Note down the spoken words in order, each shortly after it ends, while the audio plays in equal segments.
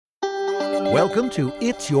Welcome to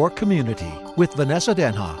It's Your Community with Vanessa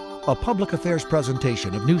Denha, a public affairs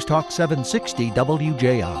presentation of News Talk 760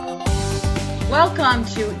 WJR. Welcome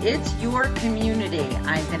to It's Your Community.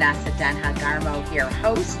 I'm Vanessa Denha Garmo here,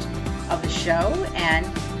 host of the show and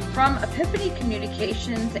from Epiphany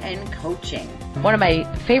Communications and Coaching. One of my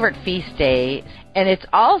favorite feast days, and it's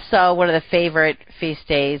also one of the favorite feast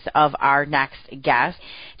days of our next guest.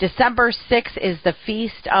 December 6th is the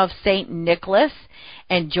Feast of St. Nicholas,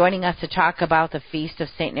 and joining us to talk about the Feast of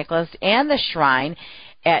St. Nicholas and the Shrine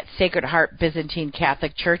at Sacred Heart Byzantine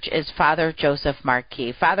Catholic Church is Father Joseph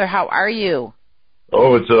Marquis. Father, how are you?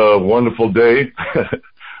 Oh, it's a wonderful day.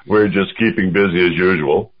 We're just keeping busy as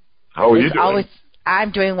usual. How are you doing?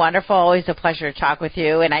 I'm doing wonderful. Always a pleasure to talk with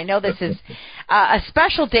you. And I know this is a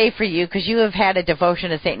special day for you because you have had a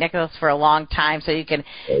devotion to St. Nicholas for a long time, so you can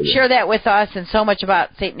share that with us and so much about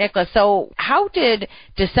St. Nicholas. So how did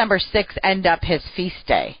December 6th end up his feast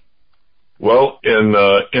day? Well, in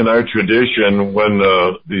our tradition, when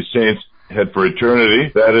the saints head for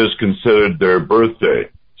eternity, that is considered their birthday.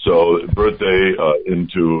 So birthday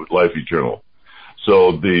into life eternal.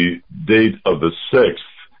 So the date of the 6th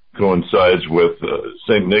coincides with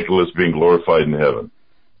St. Nicholas being glorified in heaven.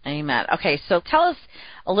 Amen. Okay, so tell us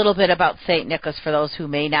a little bit about St. Nicholas for those who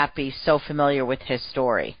may not be so familiar with his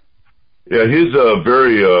story. Yeah, he's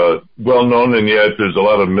very well-known, and yet there's a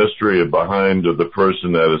lot of mystery behind the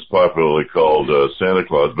person that is popularly called Santa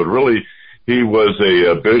Claus. But really, he was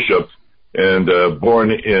a bishop and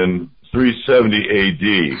born in 370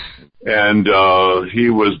 A.D., and he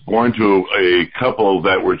was born to a couple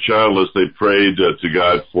that were childless. They prayed to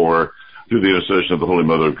God through the intercession of the Holy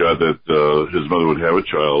Mother of God, that his mother would have a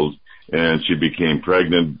child, and she became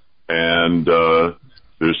pregnant, and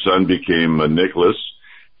their son became Nicholas.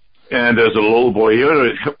 And as a little boy, he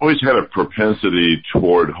always had a propensity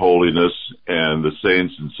toward holiness and the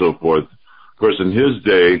saints and so forth. Of course, in his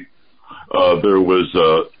day, there was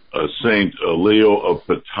a Saint Leo of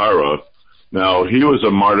Patara. Now, he was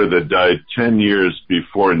a martyr that died 10 years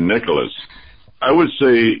before Nicholas. I would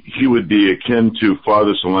say he would be akin to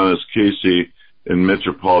Father Solanus Casey in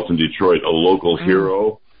metropolitan Detroit, a local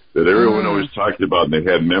hero that everyone always talked about, and they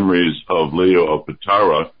had memories of Leo of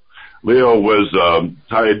Patara. Leo was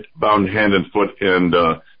bound hand and foot, and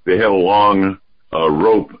they had a long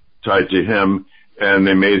rope tied to him, and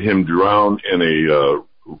they made him drown in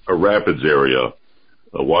a rapids area,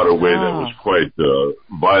 a waterway that was quite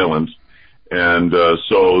violent. And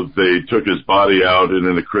so they took his body out, and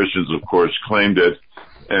then the Christians, of course, claimed it,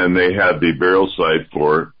 and they had the burial site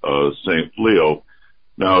for St. Leo.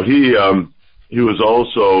 Now, he was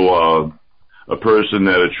also a person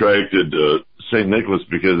that attracted St. Nicholas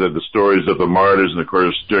because of the stories of the martyrs, and, of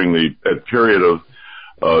course, during that period of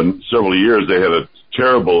several years, they had a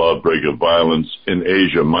terrible outbreak of violence in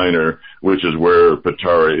Asia Minor, which is where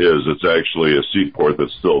Patara is. It's actually a seaport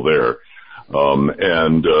that's still there.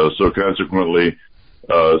 So consequently,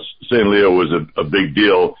 St. Leo was a big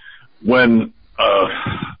deal. When there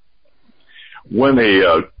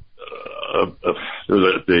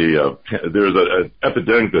was an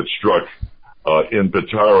epidemic that struck in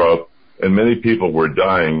Patara, and many people were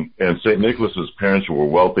dying, and St. Nicholas's parents were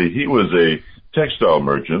wealthy. He was a textile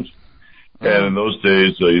merchant, and in those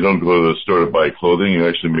days, you don't go to the store to buy clothing. You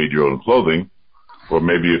actually made your own clothing. Or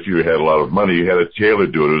maybe if you had a lot of money, you had a tailor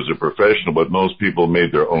do it. It was a professional, but most people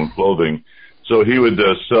made their own clothing. So he would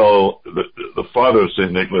sell, the father of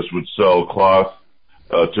St. Nicholas would sell cloth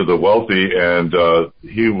to the wealthy, and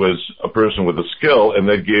he was a person with a skill, and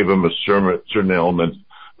that gave him a certain element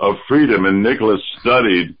of freedom. And Nicholas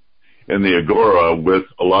studied in the Agora with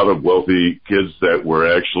a lot of wealthy kids that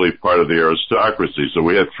were actually part of the aristocracy. So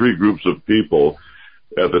we had three groups of people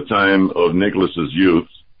at the time of Nicholas's youth.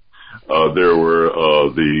 There were,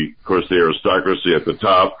 of course, the aristocracy at the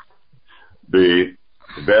top. The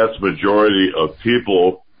vast majority of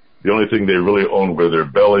people, the only thing they really owned were their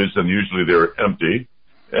bellies, and usually they were empty.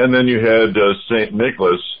 And then you had St.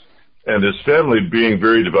 Nicholas and his family being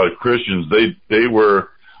very devout Christians. They were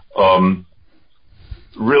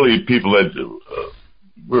really people that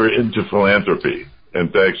were into philanthropy. In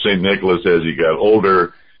fact, St. Nicholas, as he got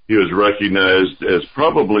older, he was recognized as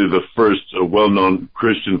probably the first well-known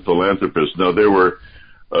Christian philanthropist. Now, there were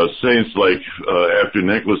saints like, after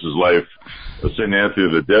Nicholas's life, St. Anthony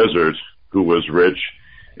of the Desert, who was rich,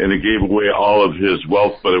 and he gave away all of his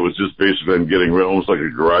wealth, but it was just basically on getting rid, almost like a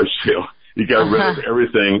garage sale. He got rid of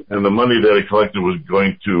everything, and the money that he collected was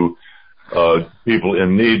going to people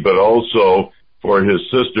in need, but also for his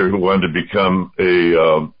sister who wanted to become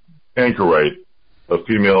a anchorite, a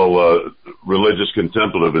female religious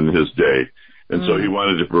contemplative in his day. And so he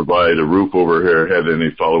wanted to provide a roof over her head and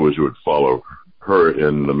any followers who would follow her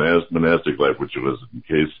in the monastic life, which was in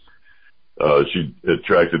case she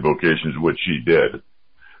attracted vocations, which she did.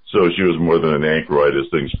 So she was more than an anchorite as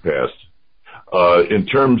things passed. In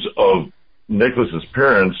terms of Nicholas's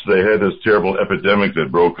parents, they had this terrible epidemic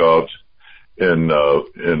that broke out in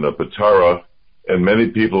Patara, and many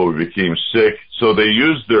people became sick. So they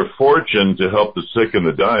used their fortune to help the sick and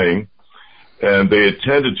the dying, and they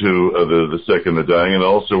attended to the sick and the dying, and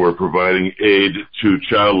also were providing aid to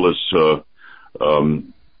childless, or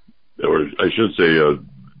I should say,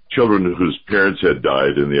 children whose parents had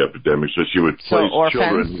died in the epidemic. So she would place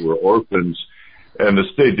children who were orphans, and the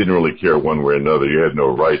state didn't really care one way or another. You had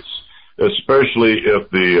no rights, especially if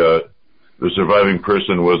the surviving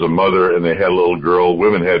person was a mother and they had a little girl.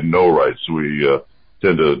 Women had no rights. We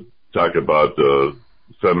tend to talk about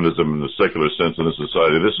feminism in the secular sense in this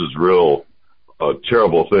society. This is real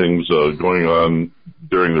terrible things going on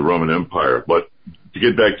during the Roman Empire. But to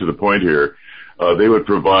get back to the point here, they would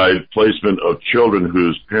provide placement of children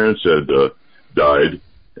whose parents had died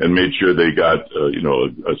and made sure they got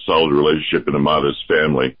a solid relationship in a modest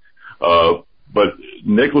family. But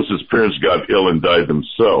Nicholas's parents got ill and died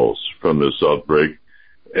themselves from this outbreak.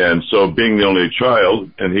 And so being the only child,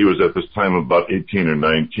 and he was at this time about 18 or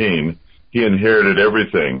 19, he inherited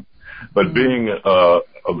everything. But being a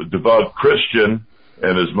devout Christian,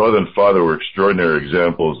 and his mother and father were extraordinary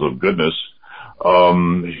examples of goodness,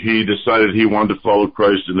 he decided he wanted to follow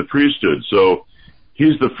Christ in the priesthood. So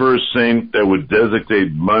he's the first saint that would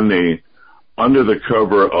designate money under the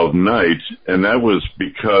cover of night, and that was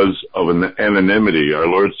because of an anonymity. Our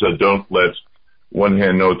Lord said, don't let one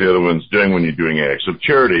hand know what the other one's doing when you're doing acts of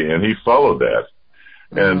charity, and he followed that.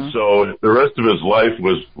 And so the rest of his life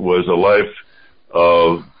was a life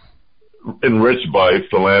of enriched by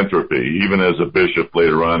philanthropy. Even as a bishop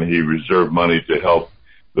later on, he reserved money to help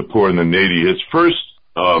the poor and the needy. His first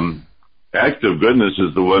act of goodness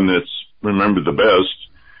is the one that's remembered the best.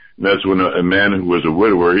 And that's when a man who was a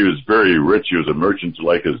widower, he was very rich, he was a merchant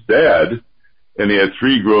like his dad, and he had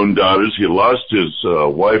 3 grown daughters. He lost his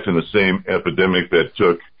wife in the same epidemic that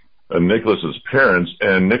took Nicholas's parents,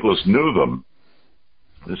 and Nicholas knew them.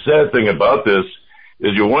 The sad thing about this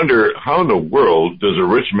is you wonder, how in the world does a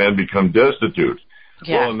rich man become destitute?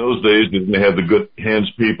 Yeah. Well, in those days, they didn't have the good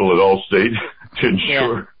hands people at Allstate to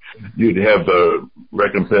ensure you'd have the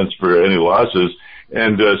recompense for any losses.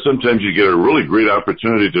 And sometimes you get a really great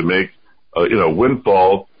opportunity to make,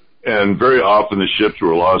 windfall, and very often the ships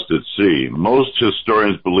were lost at sea. Most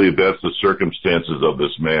historians believe that's the circumstances of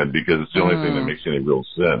this man because it's the only thing that makes any real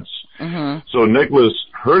sense. So Nicholas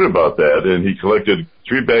heard about that, and he collected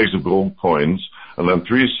 3 bags of gold coins, and on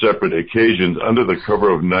 3 separate occasions, under the cover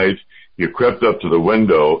of night, he crept up to the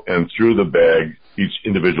window and threw the bag, each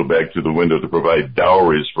individual bag, through the window to provide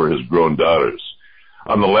dowries for his grown daughters.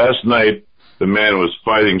 On the last night, the man was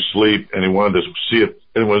fighting sleep, and he wanted to see if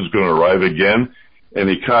anyone was going to arrive again, and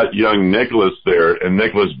he caught young Nicholas there, and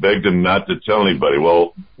Nicholas begged him not to tell anybody.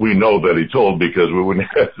 Well, we know that he told because we wouldn't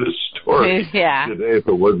have this story today if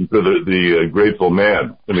it wasn't for the grateful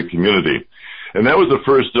man in the community. And that was the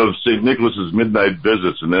first of St. Nicholas's midnight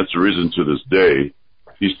visits, and that's the reason to this day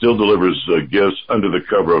he still delivers gifts under the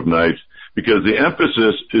cover of night, because the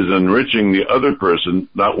emphasis is enriching the other person,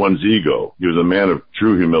 not one's ego. He was a man of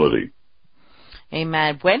true humility.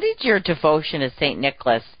 Amen. When did your devotion to St.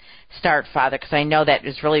 Nicholas start, Father? Because I know that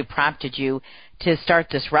has really prompted you to start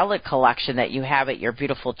this relic collection that you have at your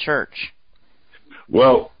beautiful church.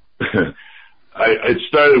 Well, it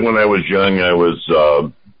started when I was young. I was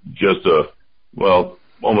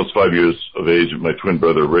almost 5 years of age. My twin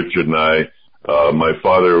brother Richard and I, my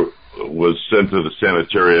father was sent to the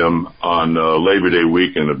sanitarium on Labor Day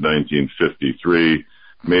weekend of 1953,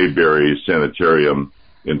 Mayberry Sanitarium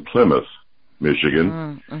in Plymouth,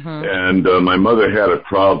 Michigan. And my mother had a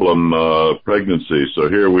problem pregnancy. So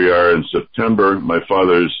here we are in September. My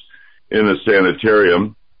father's in a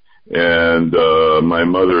sanitarium, and my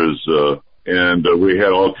mother is, and we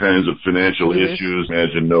had all kinds of financial issues.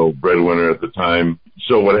 Imagine no breadwinner at the time.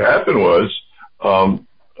 So what happened was,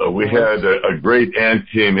 we had a great aunt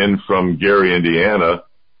came in from Gary, Indiana,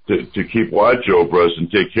 to keep watch over us and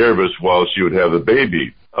take care of us while she would have the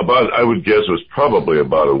baby. I would guess it was probably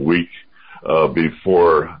about a week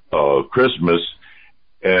before Christmas,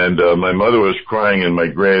 and my mother was crying, and my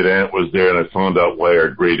great aunt was there, and I found out why our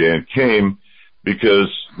great aunt came, because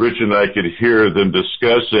Rich and I could hear them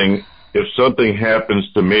discussing, if something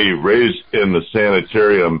happens to me, raised in the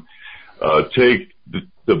sanitarium, take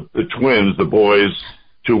the twins, the boys,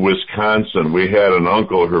 to Wisconsin. We had an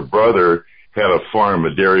uncle, her brother had a farm,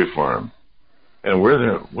 a dairy farm. And we're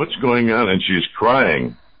there, what's going on? And she's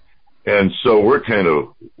crying. And so we're kind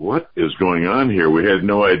of, what is going on here? We had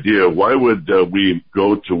no idea. Why would we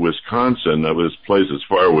go to Wisconsin? That was this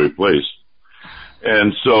faraway place.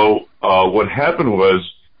 And so what happened was,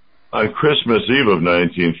 on Christmas Eve of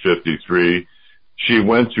 1953, she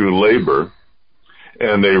went through labor,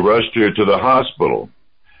 and they rushed her to the hospital.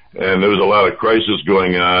 And there was a lot of crisis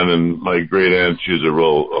going on, and my great aunt, she's a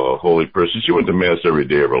real holy person. She went to Mass every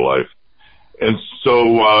day of her life. And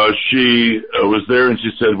so she was there, and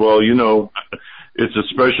she said, well, you know, it's a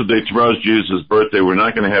special day. Tomorrow's Jesus' birthday. We're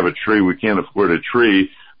not going to have a tree. We can't afford a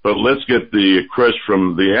tree, but let's get the crèche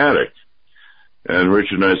from the attic. And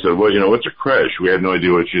Richard and I said, well, you know, what's a crèche? We had no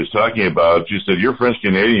idea what she was talking about. She said, you're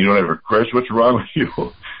French-Canadian. You don't have a crèche? What's wrong with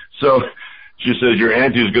you? So she says, your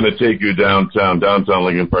auntie is going to take you downtown. Downtown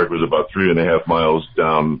Lincoln Park was about 3.5 miles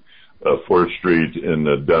down 4th Street in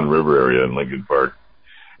the Dunn River area in Lincoln Park.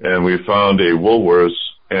 And we found a Woolworths,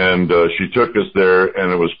 and she took us there,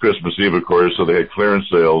 and it was Christmas Eve, of course, so they had clearance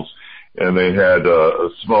sales, and they had a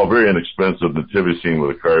small, very inexpensive nativity scene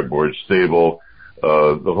with a cardboard stable,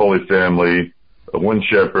 the Holy Family, one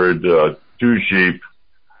shepherd, 2 sheep,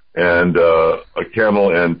 and a camel,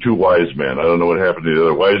 and 2 wise men. I don't know what happened to the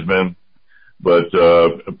other wise men, but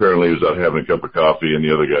apparently he was out having a cup of coffee, and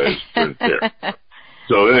the other guys weren't there.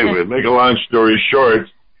 So anyway, make a long story short,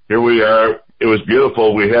 here we are. It was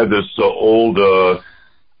beautiful. We had this old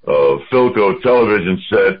Philco television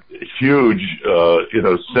set, huge,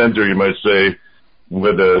 center, you might say,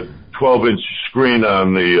 with a 12-inch screen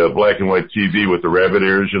on the black and white TV with the rabbit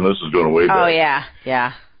ears. You know, this is going way back. Oh, yeah,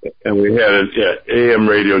 yeah. And we had AM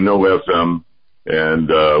radio, no FM, and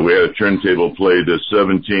we had a turntable played to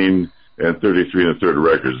 17 and 33 1/3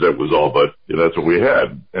 records. That was all, but that's what we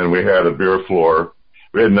had. And we had a bare floor.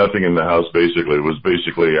 We had nothing in the house, basically. It was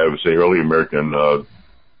basically, I would say, early American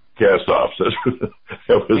cast-offs. That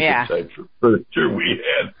was the type of furniture we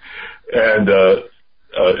had. And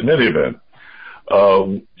in any event,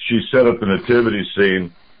 she set up the nativity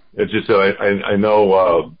scene, and she said, I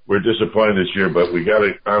know we're disappointed this year, but we got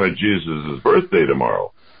to honor Jesus' birthday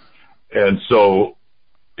tomorrow. And so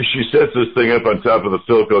she sets this thing up on top of the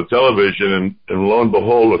Philco television, and lo and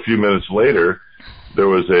behold, a few minutes later, there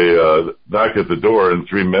was a knock at the door, and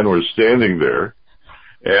 3 men were standing there,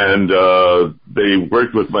 and they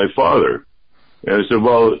worked with my father. And I said,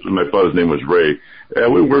 well, my father's name was Ray.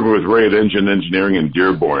 And we were working with Ray at Engine Engineering in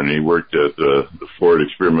Dearborn. He worked at the Ford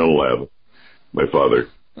Experimental Lab, my father.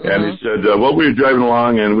 Mm-hmm. And he said, well, we were driving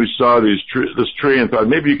along, and we saw this tree and thought,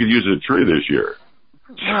 maybe you could use a tree this year.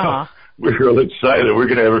 So we were really excited. We're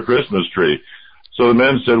going to have a Christmas tree. So the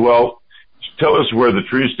men said, well, tell us where the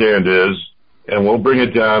tree stand is, and we'll bring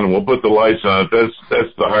it down, and we'll put the lights on it.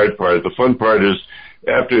 That's the hard part. The fun part is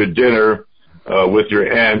after dinner with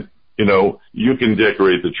your aunt, you can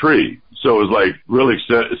decorate the tree. So it was like really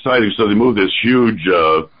exciting. So they moved this huge,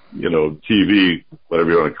 TV,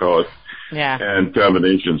 whatever you want to call it, and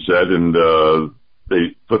combination set, and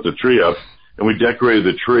they put the tree up, and we decorated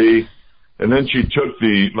the tree. And then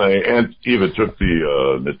my Aunt Eva took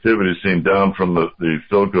the nativity scene down from the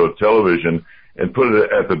Philco television and put it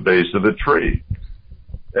at the base of the tree.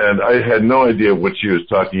 And I had no idea what she was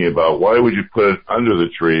talking about. Why would you put it under the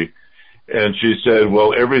tree? And she said,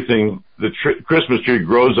 well, Christmas tree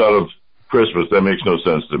grows out of Christmas. That makes no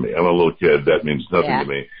sense to me. I'm a little kid. That means nothing to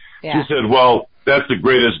me. Yeah. She said, well, that's the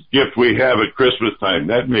greatest gift we have at Christmas time.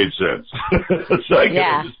 That made sense. So I could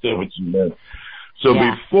understand what she meant. So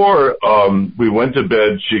before we went to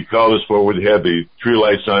bed, she called us forward. We had the tree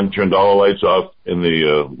lights on, turned all the lights off in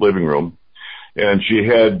the living room. And she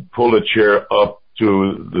had pulled a chair up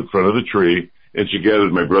to the front of the tree, and she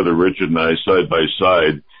gathered my brother Richard and I side by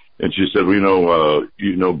side. And she said, well,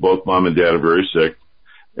 both Mom and Dad are very sick,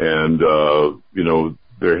 and,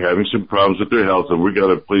 they're having some problems with their health, and we got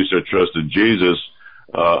to place our trust in Jesus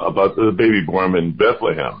about the baby born in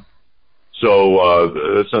Bethlehem. So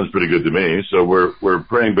that sounds pretty good to me. So we're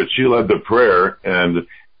praying, but she led the prayer and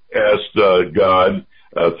asked God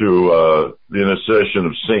through the intercession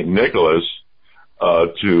of St. Nicholas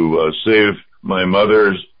to save my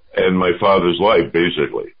mother's and my father's life,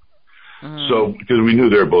 basically. So, because we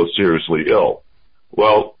knew they were both seriously ill.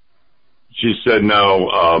 Well, she said, now,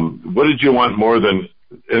 what did you want more than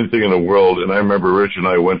anything in the world? And I remember Rich and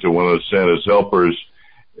I went to one of Santa's helpers,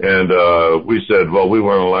 and we said, well, we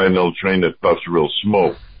want a Lionel train that puffs real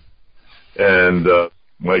smoke. And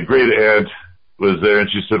my great aunt was there, and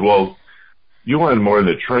she said, well, you wanted more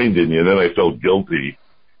than a train, didn't you? And then I felt guilty.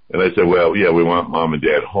 And I said, well, yeah, we want Mom and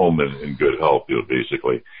Dad home in good health,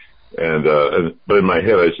 basically. But in my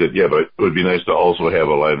head, I said, yeah, but it would be nice to also have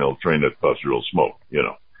a Lionel train that puffs real smoke,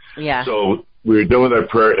 Yeah. So we were done with our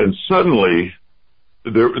prayer, and suddenly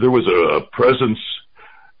there was a presence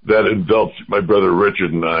that enveloped my brother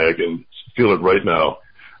Richard and I. I can feel it right now.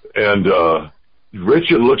 And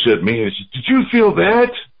Richard looks at me and he says, "Did you feel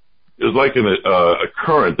that?" It was like a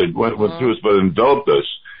current that went through us, but enveloped us.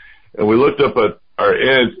 And we looked up at our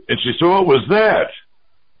aunt, and she said, "What was that?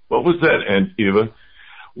 What was that, Aunt Eva?"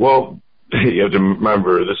 Well, you have to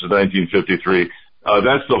remember, this is 1953.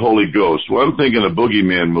 That's the Holy Ghost. Well, I'm thinking of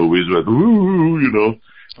boogeyman movies with, you know.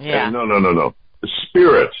 Yeah. And no. The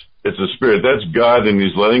Spirit. It's a Spirit. That's God, and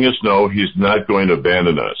He's letting us know He's not going to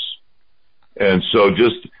abandon us. And so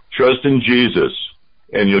just trust in Jesus,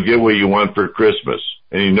 and you'll get what you want for Christmas.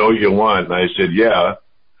 And you know what you want. And I said, yeah,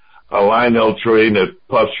 a Lionel train that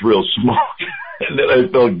puffs real smoke. And then I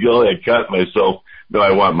felt guilty. I caught myself. No,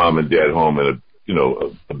 I want Mom and Dad home and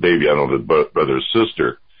a baby. I don't have a brother or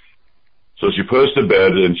sister. So she put us to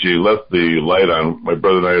bed, and she left the light on. My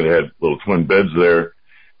brother and I had little twin beds there.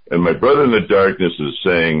 And my brother in the darkness is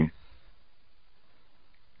saying,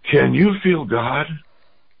 "Can you feel God?"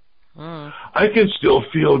 I can still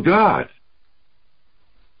feel God.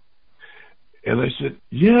 And I said,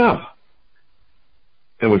 "Yeah."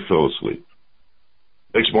 And we fell asleep.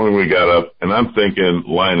 Next morning we got up, and I'm thinking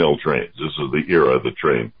Lionel trains. This is the era of the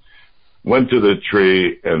train. Went to the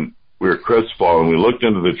tree, and we were crestfallen. We looked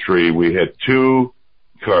into the tree. We had 2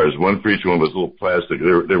 cars, one for each one. Was a little plastic.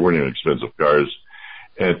 They weren't even expensive cars.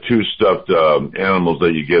 And 2 stuffed animals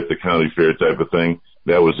that you get at the county fair type of thing.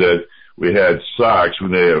 That was it. We had socks. We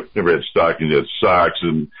never had stockings. We had socks,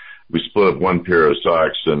 and we split up 1 pair of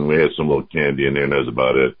socks, and we had some little candy in there, and that was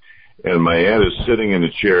about it. And my aunt is sitting in a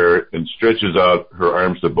chair and stretches out her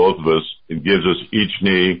arms to both of us and gives us each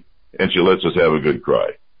knee, and she lets us have a good cry.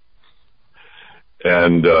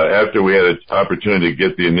 And after we had an opportunity to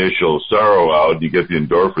get the initial sorrow out, you get the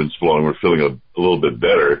endorphins flowing, we're feeling a little bit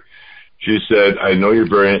better. She said, "I know you're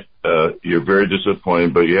very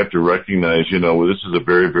disappointed, but you have to recognize, this is a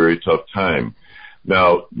very, very tough time."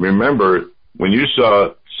 Now, remember, when you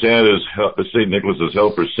saw St. Nicholas's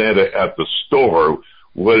helper, Santa, at the store,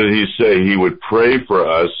 what did he say? He would pray for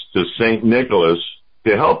us to St. Nicholas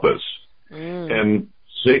to help us. And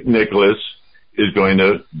St. Nicholas is going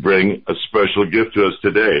to bring a special gift to us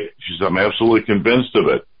today. She said, "I'm absolutely convinced of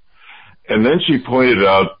it." And then she pointed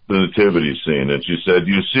out the nativity scene, and she said,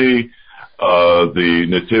 "You see the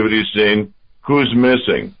nativity scene, who's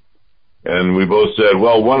missing?" And we both said,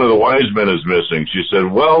 "Well, one of the wise men is missing." She said,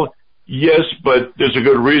 "Well, yes, but there's a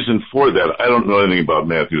good reason for that. I don't know anything about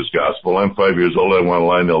Matthew's gospel. I'm 5 years old. I want a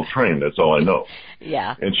Lionel train. That's all I know."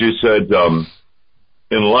 Yeah. And she said,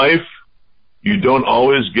 in life, you don't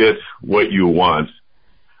always get what you want,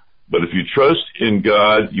 but if you trust in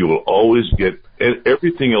God, you will always get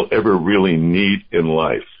everything you'll ever really need in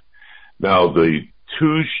life. Now, the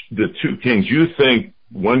two kings, you think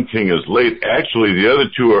one king is late. Actually, the other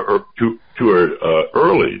two are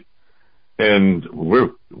early. And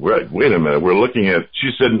wait a minute, we're looking at,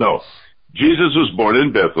 she said, no, Jesus was born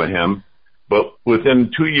in Bethlehem, but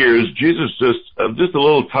within 2 years, Jesus just a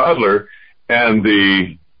little toddler, and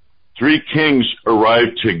the 3 kings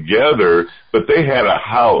arrived together, but they had a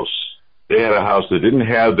house. They didn't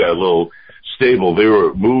have that little stable. They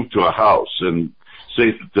were moved to a house, and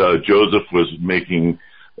St. Joseph was making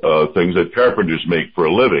things that carpenters make for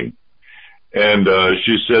a living. And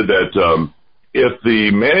she said that if the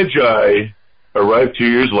Magi arrived 2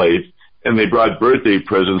 years late and they brought birthday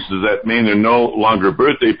presents, does that mean they're no longer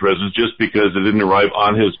birthday presents just because they didn't arrive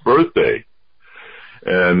on his birthday?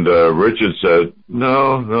 And Richard said,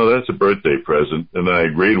 no, that's a birthday present. And I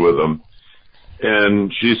agreed with him.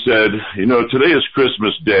 And she said, today is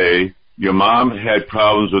Christmas Day. Your mom had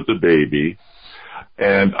problems with the baby.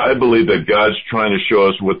 And I believe that God's trying to show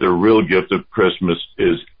us what the real gift of Christmas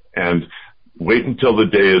is. And wait until the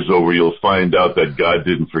day is over. You'll find out that God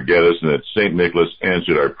didn't forget us and that St. Nicholas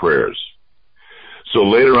answered our prayers. So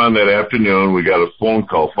later on that afternoon, we got a phone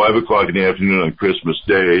call, 5 o'clock in the afternoon on Christmas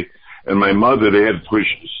Day. And my mother, they had to push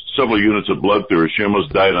several units of blood through her. She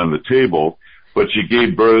almost died on the table, but she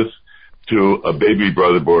gave birth to a baby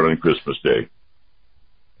brother born on Christmas Day.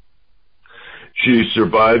 She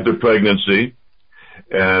survived the pregnancy,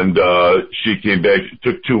 and she came back. It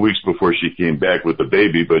took 2 weeks before she came back with the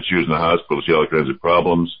baby, but she was in the hospital. She had all kinds of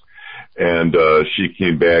problems, and she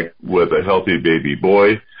came back with a healthy baby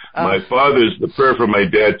boy. The prayer for my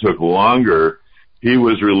dad took longer. He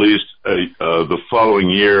was released the following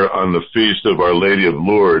year on the feast of Our Lady of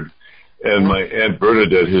Lourdes, and my Aunt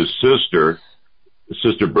Bernadette, his Sister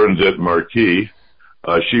Bernadette Marquis,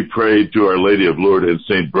 she prayed to Our Lady of Lourdes and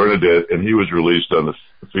Saint Bernadette, and he was released on the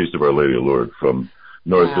feast of Our Lady of Lourdes from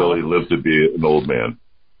North Hill. He lived to be an old man.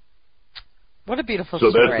 What a beautiful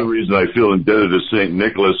story. So that's the reason I feel indebted to St.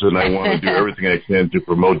 Nicholas, and I want to do everything I can to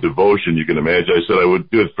promote devotion. You can imagine. I said I would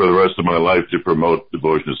do it for the rest of my life to promote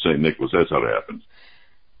devotion to St. Nicholas. That's how it happened.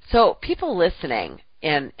 So people listening,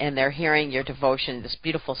 and they're hearing your devotion, this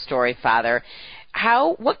beautiful story, Father,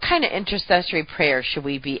 what kind of intercessory prayer should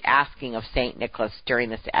we be asking of St. Nicholas during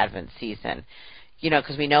this Advent season?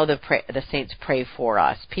 Because we know the saints pray for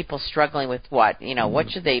us. People struggling with what?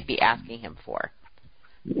 What should they be asking him for?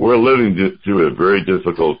 We're living through a very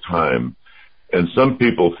difficult time, and some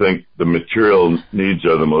people think the material needs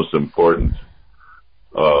are the most important.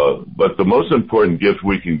 But the most important gift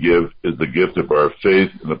we can give is the gift of our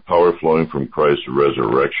faith and the power flowing from Christ's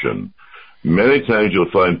resurrection. Many times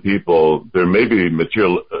you'll find people, there may be in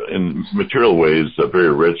material ways,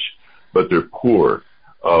 very rich, but they're poor.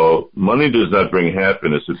 Money does not bring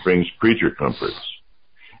happiness, it brings creature comforts.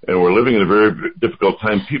 And we're living in a very difficult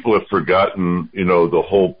time. People have forgotten, the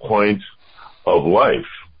whole point of life.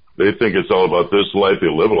 They think it's all about this life. They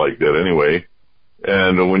live like that anyway.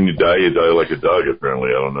 And when you die like a dog, apparently.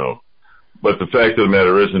 I don't know. But the fact of the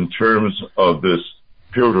matter is, in terms of this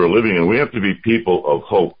period we're living in, we have to be people of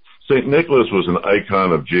hope. St. Nicholas was an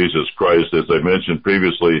icon of Jesus Christ. As I mentioned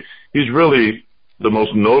previously, he's really the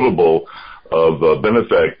most notable of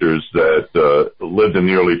benefactors that lived in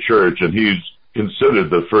the early church, and he's considered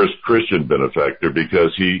the first Christian benefactor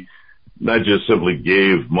because he not just simply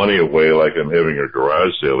gave money away like I'm having a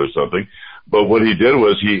garage sale or something, but what he did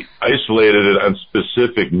was he isolated it on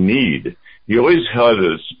specific need. He always had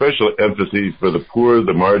a special empathy for the poor,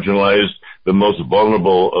 the marginalized, the most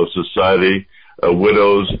vulnerable of society,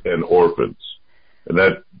 widows and orphans. And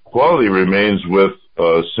that quality remains with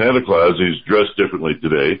Santa Claus. He's dressed differently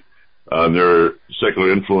today. There are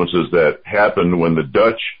secular influences that happened when the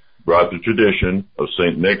Dutch brought the tradition of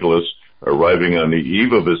St. Nicholas arriving on the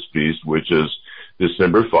eve of his feast, which is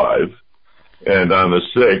December 5. And on the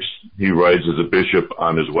 6th, he rides as a bishop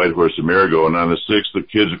on his white horse Amerigo. And on the 6th, the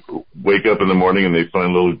kids wake up in the morning and they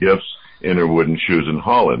find little gifts in their wooden shoes in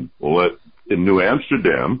Holland. Well, in New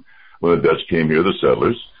Amsterdam, when the Dutch came here, the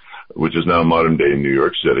settlers, which is now modern-day New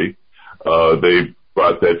York City, they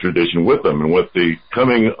brought that tradition with them. And with the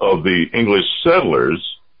coming of the English settlers,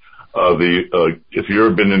 if you've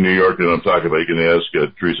ever been to New York, and I'm talking about, you can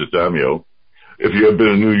ask Teresa Damio. If you've been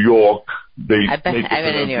to New York, I've been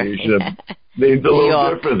in New York. Named a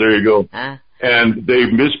little different. There you go. And they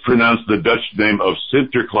mispronounced the Dutch name of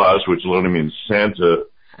Sinterklaas, which literally means Santa,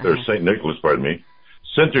 or St. Nicholas, pardon me,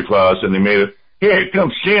 Sinterklaas, and they made it, here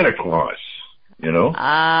comes Santa Claus, So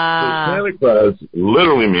Santa Claus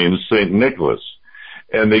literally means St. Nicholas.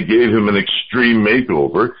 And they gave him an extreme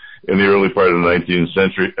makeover in the early part of the 19th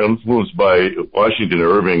century, influenced by Washington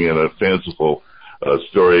Irving in a fanciful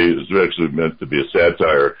story. It was actually meant to be a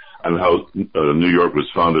satire on how New York was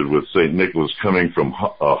founded with St. Nicholas coming from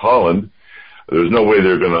Holland. There's no way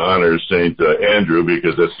they're going to honor St. Andrew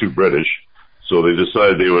because that's too British. So they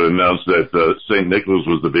decided they would announce that St. Nicholas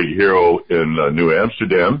was the big hero in New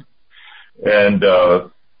Amsterdam. And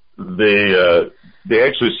they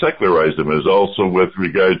actually secularized him, as also with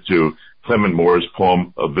regard to Clement Moore's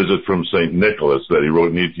poem, A Visit from St. Nicholas, that he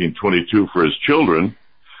wrote in 1822 for his children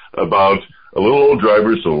about a little old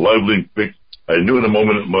driver, so lively, big. I knew in a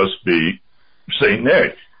moment it must be St.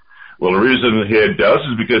 Nick. Well, the reason he had doubts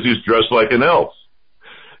is because he's dressed like an elf.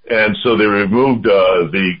 And so they removed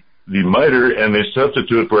the mitre and they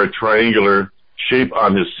substituted for a triangular shape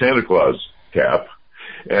on his Santa Claus cap.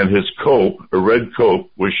 And his coat, a red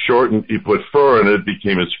coat, was shortened. He put fur on it,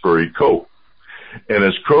 became his furry coat. And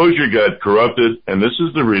as Crozier got corrupted, and this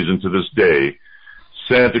is the reason to this day,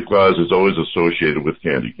 Santa Claus is always associated with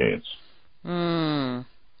candy canes.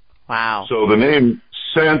 Wow. So the name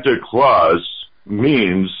Santa Claus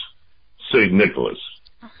means St. Nicholas.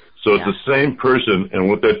 So it's the same person, and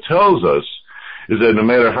what that tells us is that no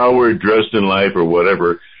matter how we're dressed in life or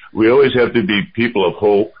whatever, we always have to be people of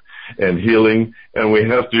hope and healing, and we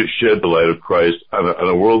have to shed the light of Christ on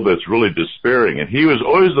a world that's really despairing. And he was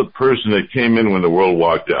always the person that came in when the world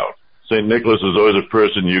walked out. St. Nicholas is always a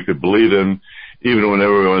person you could believe in, even when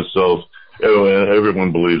everyone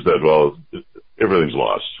believes that, well, everything's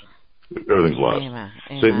lost. Everything's lost. Amen.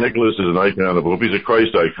 St. Nicholas is an icon of hope. He's a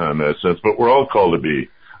Christ icon in that sense, but we're all called to be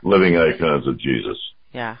living icons of Jesus.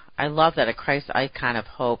 Yeah, I love that, a Christ icon of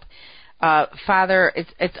hope. Father,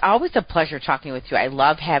 it's always a pleasure talking with you. I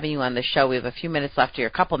love having you on the show. We have a few minutes left here,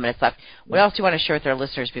 a couple of minutes left. What else do you want to share with our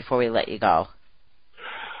listeners before we let you go?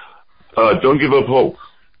 Don't give up hope.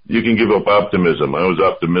 You can give up optimism. I was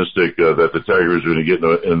optimistic that the Tigers were going to get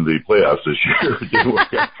in the playoffs this year. It didn't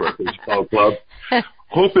work out for our baseball club.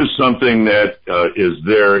 Hope is something that is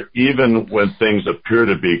there even when things appear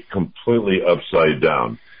to be completely upside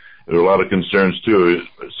down. There are a lot of concerns, too.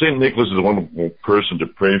 St. Nicholas is a wonderful person to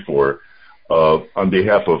pray for on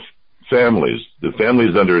behalf of families. The family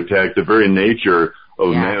is under attack. The very nature of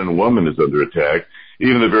man and woman is under attack.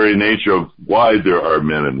 Even the very nature of why there are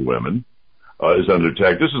men and women is under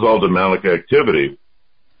attack. This is all demonic activity.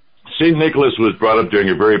 St. Nicholas was brought up during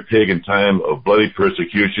a very pagan time of bloody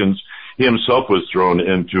persecutions. He himself was thrown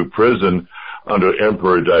into prison under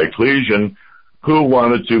Emperor Diocletian, who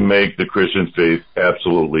wanted to make the Christian faith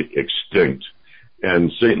absolutely extinct.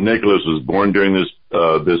 And St. Nicholas was born during this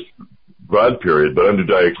broad period, but under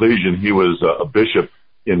Diocletian, he was a bishop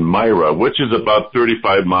in Myra, which is about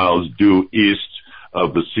 35 miles due east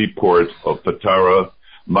of the seaport of Patara.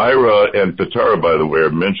 Myra and Patara, by the way,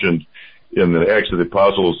 are mentioned in the Acts of the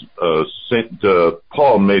Apostles. St.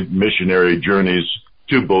 Paul made missionary journeys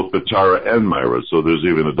to both Patara and Myra, so there's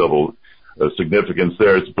even a double significance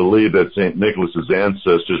there. It's believed that St. Nicholas's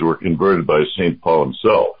ancestors were converted by St. Paul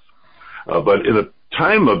himself. But in a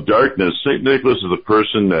time of darkness, St. Nicholas is a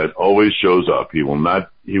person that always shows up. He will not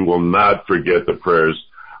forget the prayers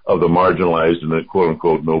of the marginalized and the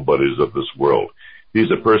quote-unquote nobodies of this world.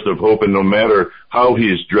 He's a person of hope, and no matter how he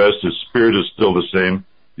is dressed, his spirit is still the same.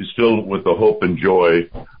 He's filled with the hope and joy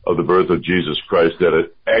of the birth of Jesus Christ that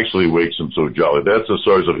it actually makes him so jolly. That's the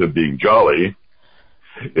source of him being jolly,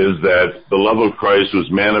 is that the love of Christ was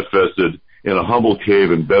manifested in a humble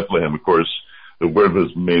cave in Bethlehem. Of course, the Word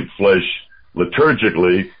was made flesh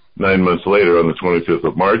liturgically 9 months later on the 25th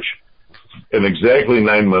of March. And exactly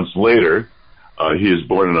 9 months later, he is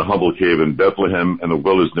born in a humble cave in Bethlehem, and the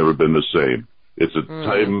world has never been the same. It's a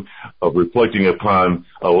time of reflecting upon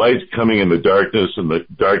a light coming in the darkness, and the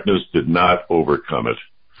darkness did not overcome it.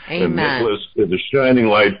 Amen. And Nicholas is a shining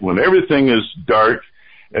light when everything is dark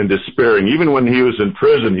and despairing. Even when he was in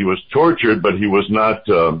prison, he was tortured, but he was not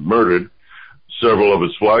murdered. Several of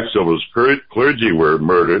his flock, several of his clergy were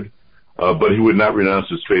murdered, but he would not renounce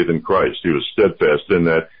his faith in Christ. He was steadfast in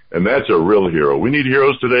that, and that's a real hero. We need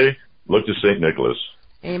heroes today. Look to St. Nicholas.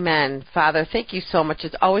 Amen. Father, thank you so much.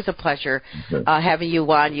 It's always a pleasure having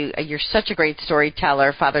you on. You're such a great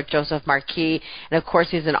storyteller, Father Joseph Marquis. And, of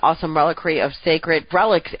course, he's an awesome reliquary of sacred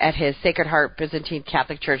relics at his Sacred Heart Byzantine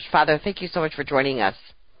Catholic Church. Father, thank you so much for joining us.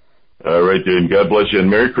 All right, Dean. God bless you.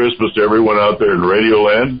 And Merry Christmas to everyone out there in Radio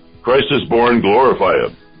Land. Christ is born. Glorify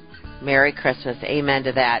him. Merry Christmas. Amen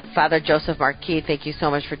to that. Father Joseph Marquis, thank you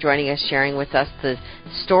so much for joining us, sharing with us the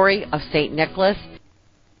story of St. Nicholas.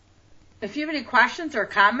 If you have any questions or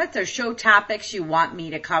comments or show topics you want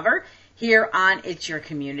me to cover here on It's Your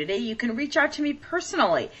Community, you can reach out to me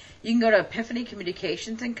personally. You can go to Epiphany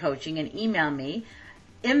Communications and Coaching and email me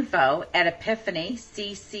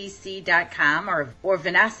info@epiphanyccc.com or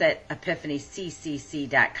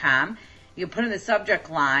Vanessa@epiphanyccc.com. You can put in the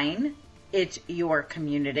subject line, It's Your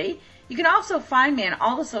Community. You can also find me on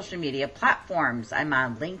all the social media platforms. I'm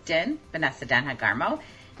on LinkedIn, Vanessa Denha Garmo.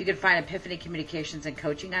 You can find Epiphany Communications and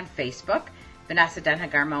Coaching on Facebook, Vanessa Denha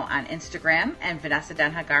Garmo on Instagram, and Vanessa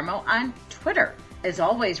Denha Garmo on Twitter. As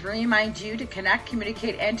always, we remind you to connect,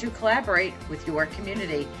 communicate, and to collaborate with your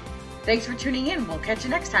community. Thanks for tuning in. We'll catch you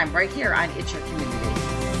next time right here on It's Your Community.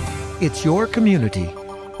 It's Your Community,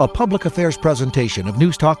 a public affairs presentation of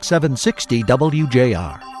News Talk 760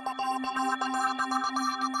 WJR.